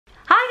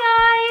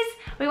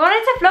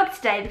wanted to vlog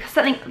today because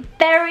something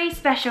very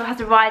special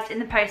has arrived in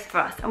the post for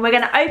us and we're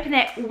going to open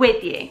it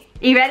with you.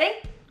 Are you ready?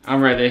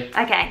 I'm ready.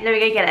 Okay, let me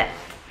go get it.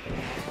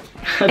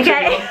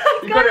 Okay,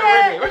 got it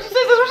ready. What's the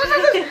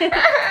scissors?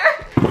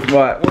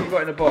 Right, what have you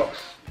got in the box?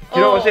 Do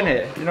you know what's in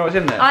here? Do you know what's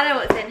in there? I know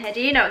what's in here.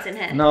 Do you know what's in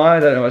here? No, I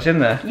don't know what's in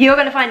there. You're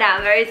going to find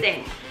out very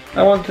soon.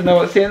 I want to know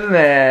what's in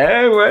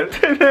there. I want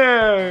to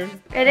know.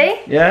 Ready?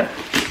 Yeah.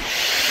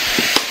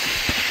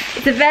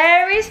 It's a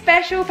very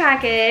special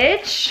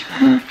package.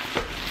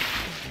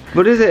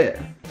 What is it?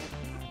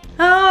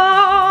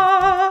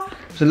 Oh!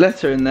 There's a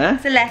letter in there.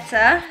 It's a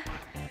letter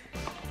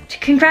to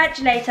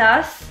congratulate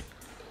us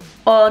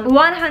on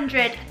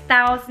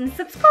 100,000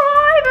 subscribers.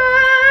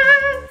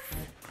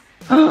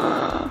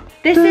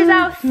 This is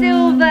our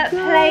silver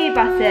play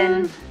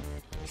button.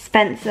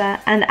 Spencer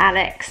and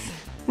Alex.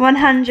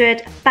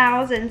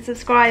 100,000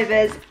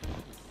 subscribers.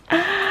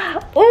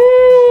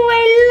 Oh,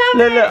 I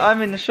love it. Look,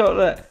 I'm in the shot,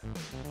 look.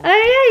 Oh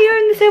yeah, you're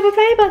in the silver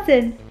play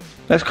button.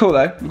 That's cool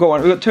though. We've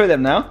got two of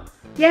them now.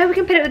 Yeah, we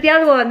can put it with the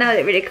other one. That would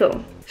look really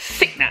cool.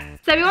 Sick now.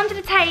 So we wanted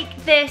to take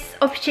this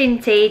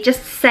opportunity just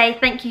to say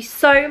thank you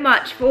so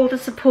much for all the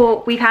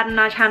support we've had on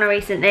our channel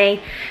recently.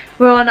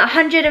 We're on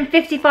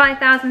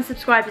 155,000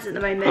 subscribers at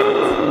the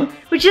moment,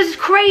 which is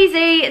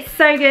crazy. It's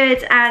so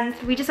good, and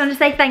we just want to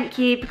say thank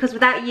you because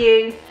without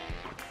you,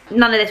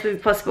 none of this would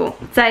be possible.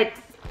 So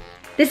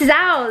this is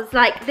ours.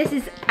 Like, this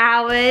is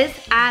ours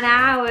and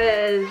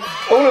ours.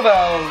 All of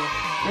ours.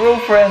 We're all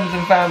friends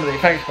and family.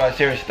 Thanks guys,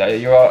 seriously though,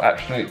 you're all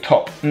absolute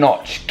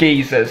top-notch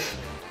geezers.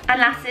 And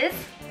lasses.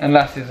 And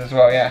lasses as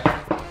well, yeah.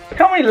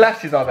 How many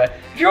lasses are there?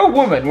 If you're a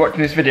woman watching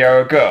this video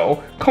or a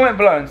girl, comment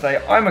below and say,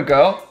 I'm a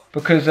girl,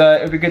 because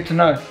it would be good to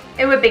know.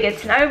 It would be good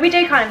to know. We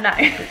do kind of know.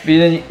 But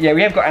then, yeah,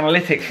 we have got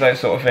analytics for those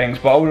sort of things,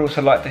 but I would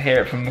also like to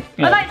hear it from the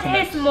I'd like to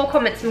hear some more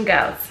comments from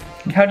girls.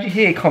 How do you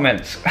hear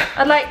comments?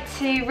 I'd like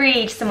to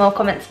read some more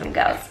comments from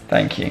girls.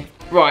 Thank you.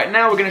 Right,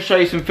 now we're going to show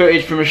you some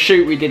footage from a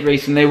shoot we did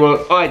recently.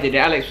 Well, I did it.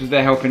 Alex was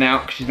there helping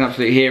out because she's an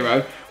absolute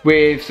hero.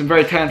 With some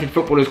very talented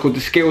footballers called the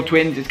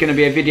Skilltwins. It's going to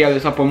be a video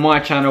that's up on my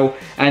channel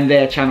and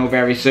their channel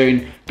very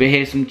soon. But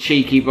here's some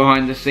cheeky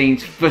behind the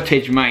scenes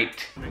footage,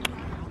 mate.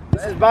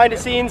 This is behind the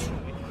scenes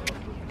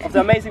of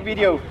the amazing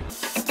video.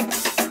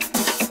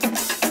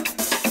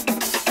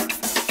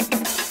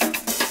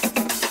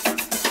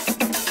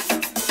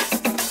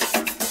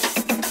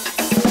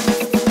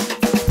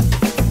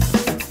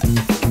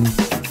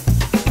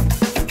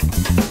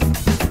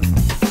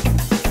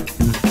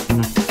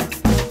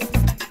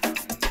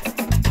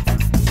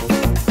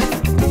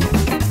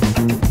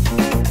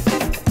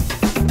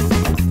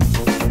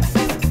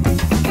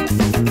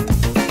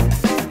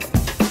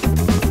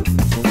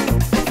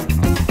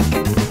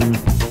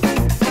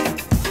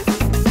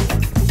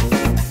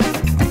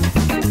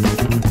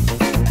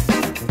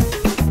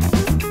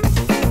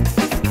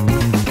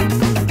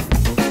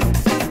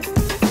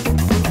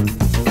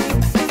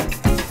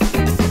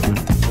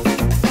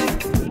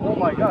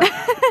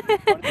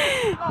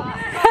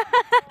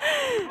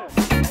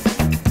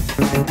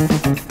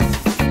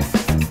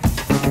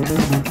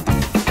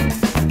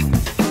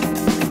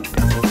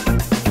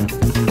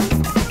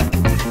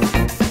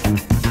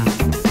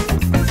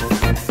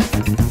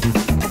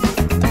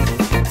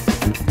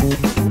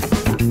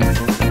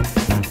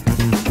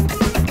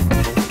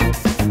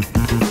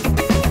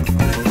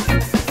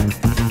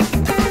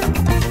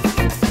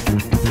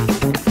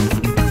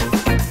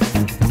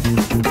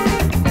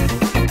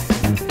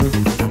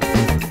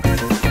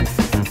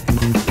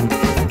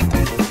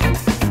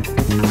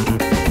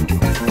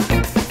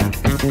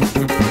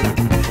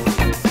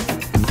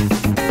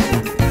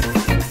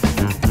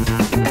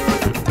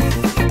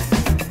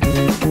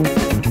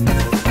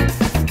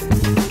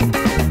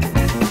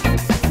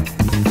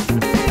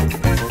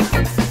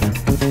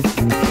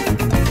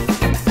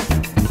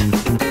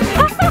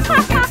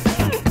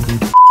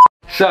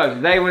 So,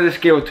 they were the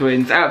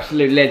Skilltwins,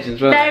 absolute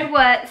legends, weren't they? They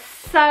were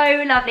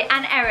so lovely.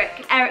 And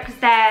Eric was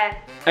there.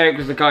 Eric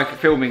was the guy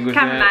filming with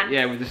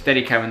with the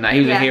Steadicam and that. He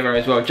was a hero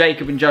as well.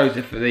 Jacob and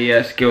Joseph are the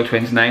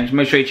Skilltwins names.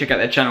 Make sure you check out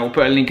their channel. We'll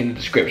put a link in the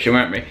description,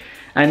 won't we?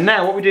 And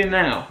now, what are we doing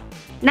now?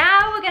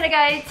 Now we're gonna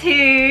go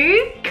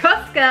to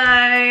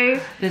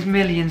Costco. There's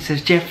millions,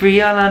 says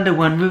Jeffrey, all under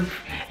one roof.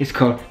 It's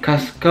called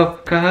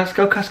Costco,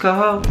 Costco,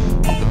 Costco.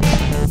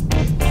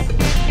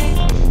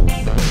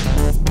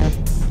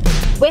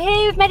 We're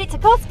here, we've made it to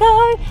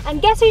Costco, and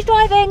guess who's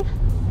driving?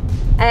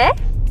 Eh?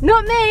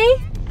 Not me.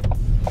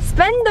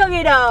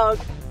 Spendoggy Dog.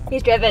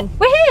 He's driven.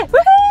 We're here,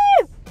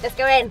 woohoo! Let's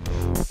go in.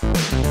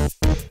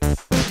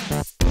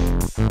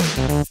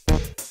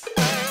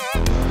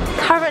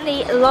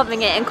 Currently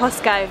loving it in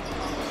Costco.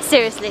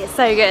 Seriously, it's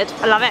so good.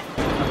 I love it.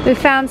 We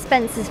found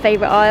Spencer's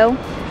favourite aisle.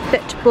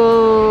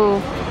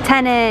 Football,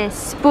 tennis,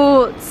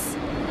 sports,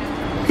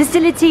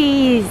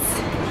 facilities.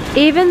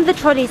 Even the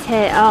trolleys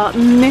here are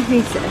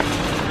massive.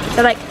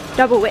 They're like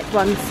double width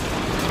ones.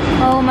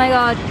 Oh my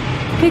god.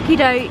 Cookie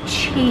dough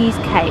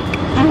cheesecake.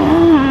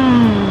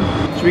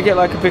 Should we get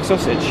like a big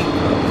sausage?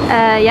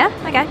 Yeah,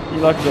 okay.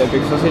 You like a bit of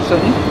big sausage,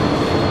 don't you?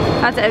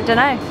 I don't know.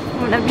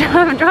 I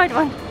haven't tried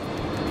one.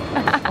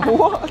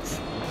 What?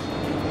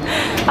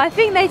 I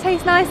think they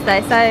taste nice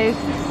though, so...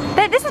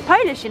 This is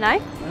Polish, you know? I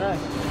know.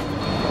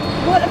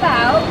 What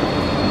about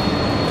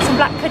some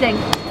black pudding?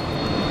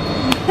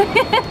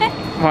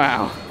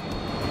 Wow.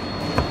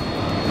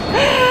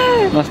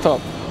 Nice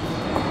top.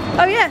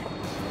 Oh yeah,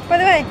 by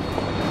the way,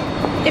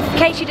 in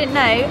case you didn't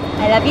know,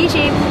 I love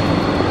YouTube.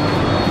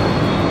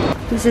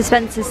 This is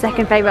Spencer's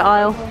second favourite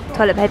aisle,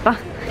 toilet paper.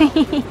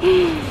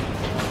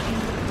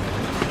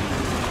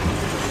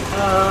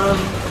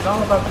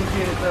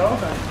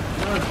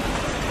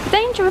 The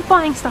danger of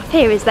buying stuff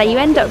here is that you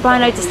end up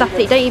buying loads of stuff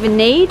that you don't even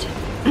need.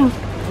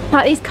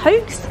 Like these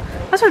Cokes,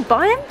 I just want to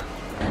buy them.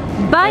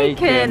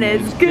 Bacon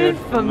is good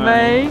for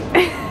me.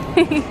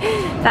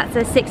 That's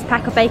a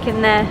 6-pack of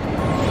bacon there.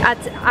 Add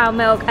our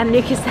milk and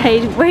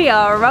Lucasade. We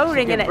are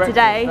rolling in it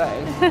today.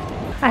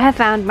 I have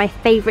found my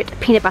favourite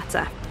peanut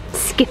butter,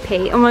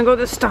 Skippy. Oh my god,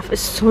 this stuff is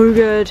so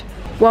good.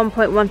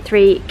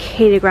 1.13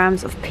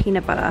 kilograms of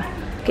peanut butter.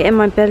 Get in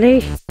my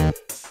belly.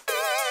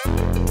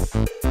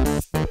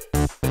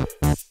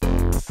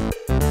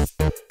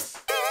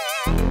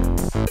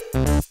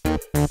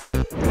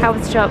 How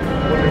was the job?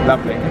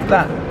 Lovely. Look at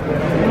that.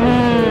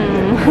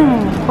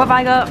 What have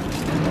I got?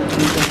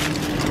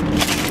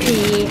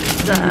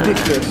 Pizza.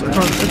 Ridiculous. I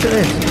can't look at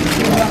this.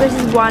 This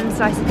is one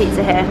slice of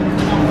pizza here.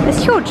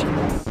 It's huge.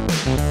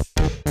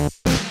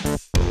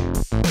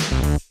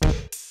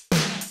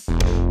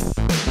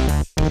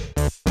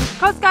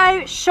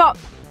 Costco shop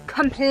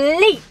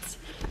complete.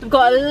 We've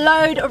got a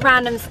load of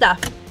random stuff.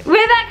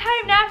 We're back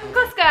home now from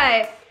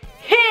Costco.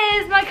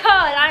 Here's my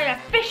card. I'm an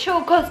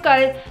official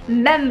Costco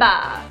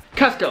member.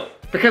 Costco,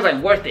 because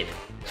I'm worth it.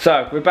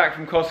 So, we're back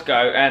from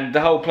Costco and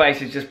the whole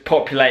place is just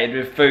populated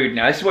with food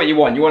now. This is what you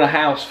want. You want a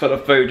house full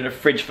of food and a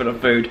fridge full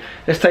of food.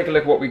 Let's take a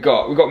look at what we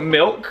got. We've got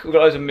milk. We've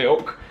got loads of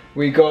milk.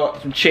 We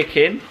got some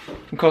chicken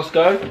from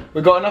Costco.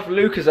 We've got enough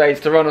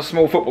Lucasades to run a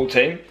small football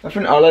team. I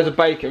think, oh, loads of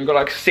bacon. We've got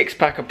like a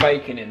 6-pack of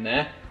bacon in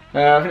there.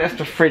 I think that's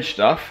the fridge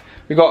stuff.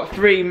 We've got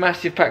 3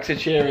 massive packs of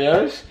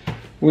Cheerios.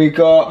 We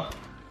got,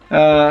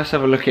 let's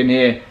have a look in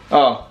here.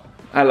 Oh,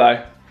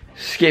 hello.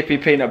 Skippy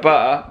peanut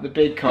butter, the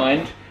big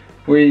kind.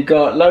 We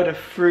got a load of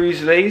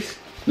Fruisleys.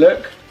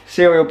 Look,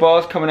 cereal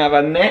bars coming out of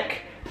our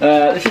neck.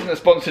 This isn't a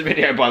sponsored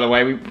video, by the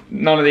way.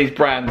 None of these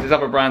brands. There's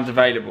other brands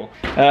available.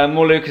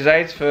 More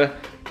Lucasades for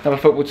another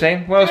football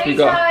team. What else we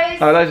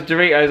got? Oh, loads of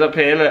Doritos up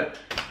here. Look,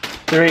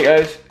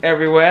 Doritos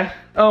everywhere.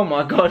 Oh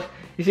my god,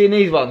 you seen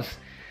these ones?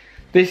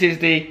 This is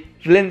the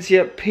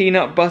Valencia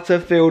peanut butter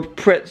filled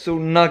pretzel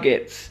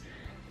nuggets.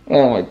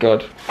 Oh my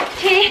god.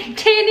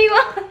 Teeny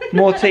one.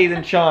 More tea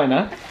than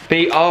China.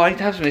 Oh, I need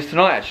to have some of this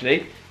tonight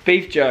actually.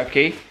 Beef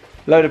jerky.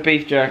 Load of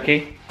beef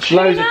jerky.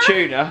 Loads of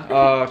tuna.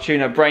 Oh,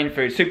 tuna, brain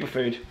food,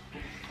 superfood.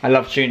 I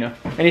love tuna.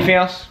 Anything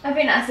else? I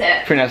think that's it.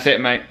 I think that's it,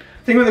 mate.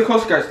 The thing with the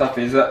Costco stuff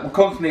is that we're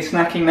constantly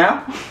snacking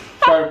now.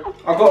 So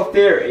I've got a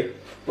theory,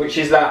 which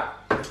is that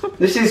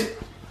this is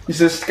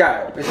a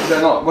scale. This is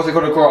not, what's it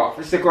called, a graph.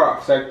 This is a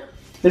graph. So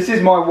this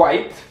is my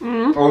weight,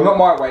 or not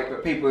my weight,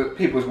 but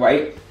people's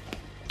weight.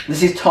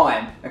 This is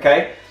time,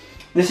 okay?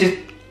 This is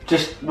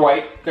just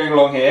weight going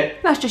along here.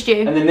 That's just you.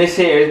 And then this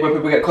here is where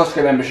people get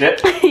Costco membership.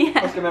 Yeah.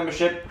 Costco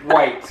membership,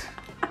 weight.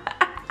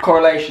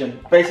 Correlation.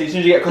 Basically, as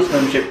soon as you get Costco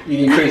membership,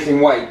 you increase in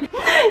weight.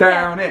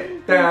 Down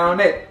it, down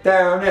it,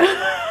 down it.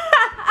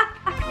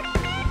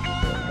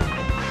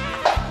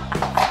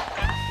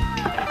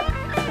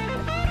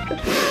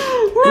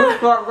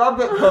 Looks like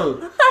rabbit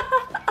poo.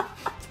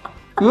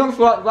 Looks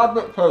like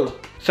rabbit poo.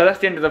 So that's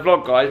the end of the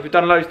vlog, guys. We've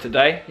done loads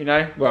today, you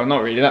know. Well,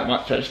 not really that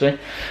much, actually.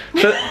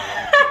 So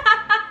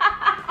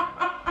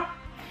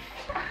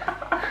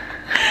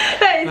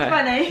that is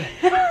funny.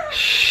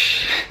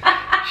 Shh.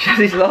 She has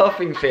these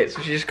laughing fits,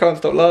 so she just can't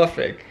stop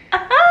laughing.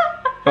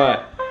 Right,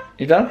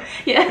 you done?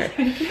 Yeah.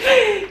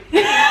 Okay.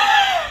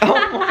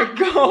 Oh my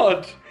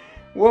god,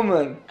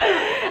 woman.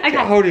 Okay.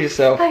 Get hold of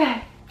yourself.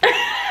 Okay.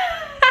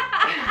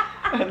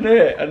 I knew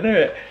it, I knew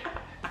it.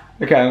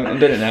 Okay, I'm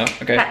doing it now.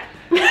 Okay.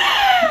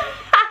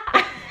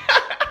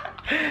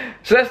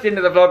 So that's the end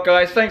of the vlog,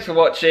 guys. Thanks for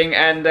watching,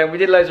 and we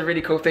did loads of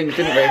really cool things,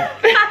 didn't we?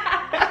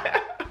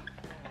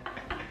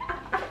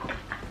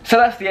 So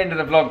that's the end of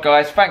the vlog,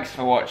 guys. Thanks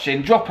for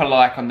watching. Drop a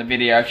like on the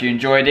video if you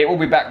enjoyed it. We'll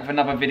be back with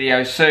another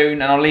video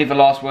soon, and I'll leave the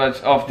last words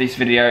of this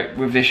video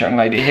with this young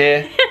lady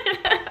here.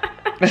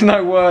 There's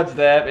no words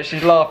there, but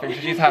she's laughing, so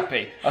she's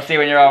happy. I'll see you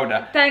when you're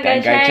older. Don't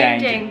go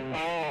changing.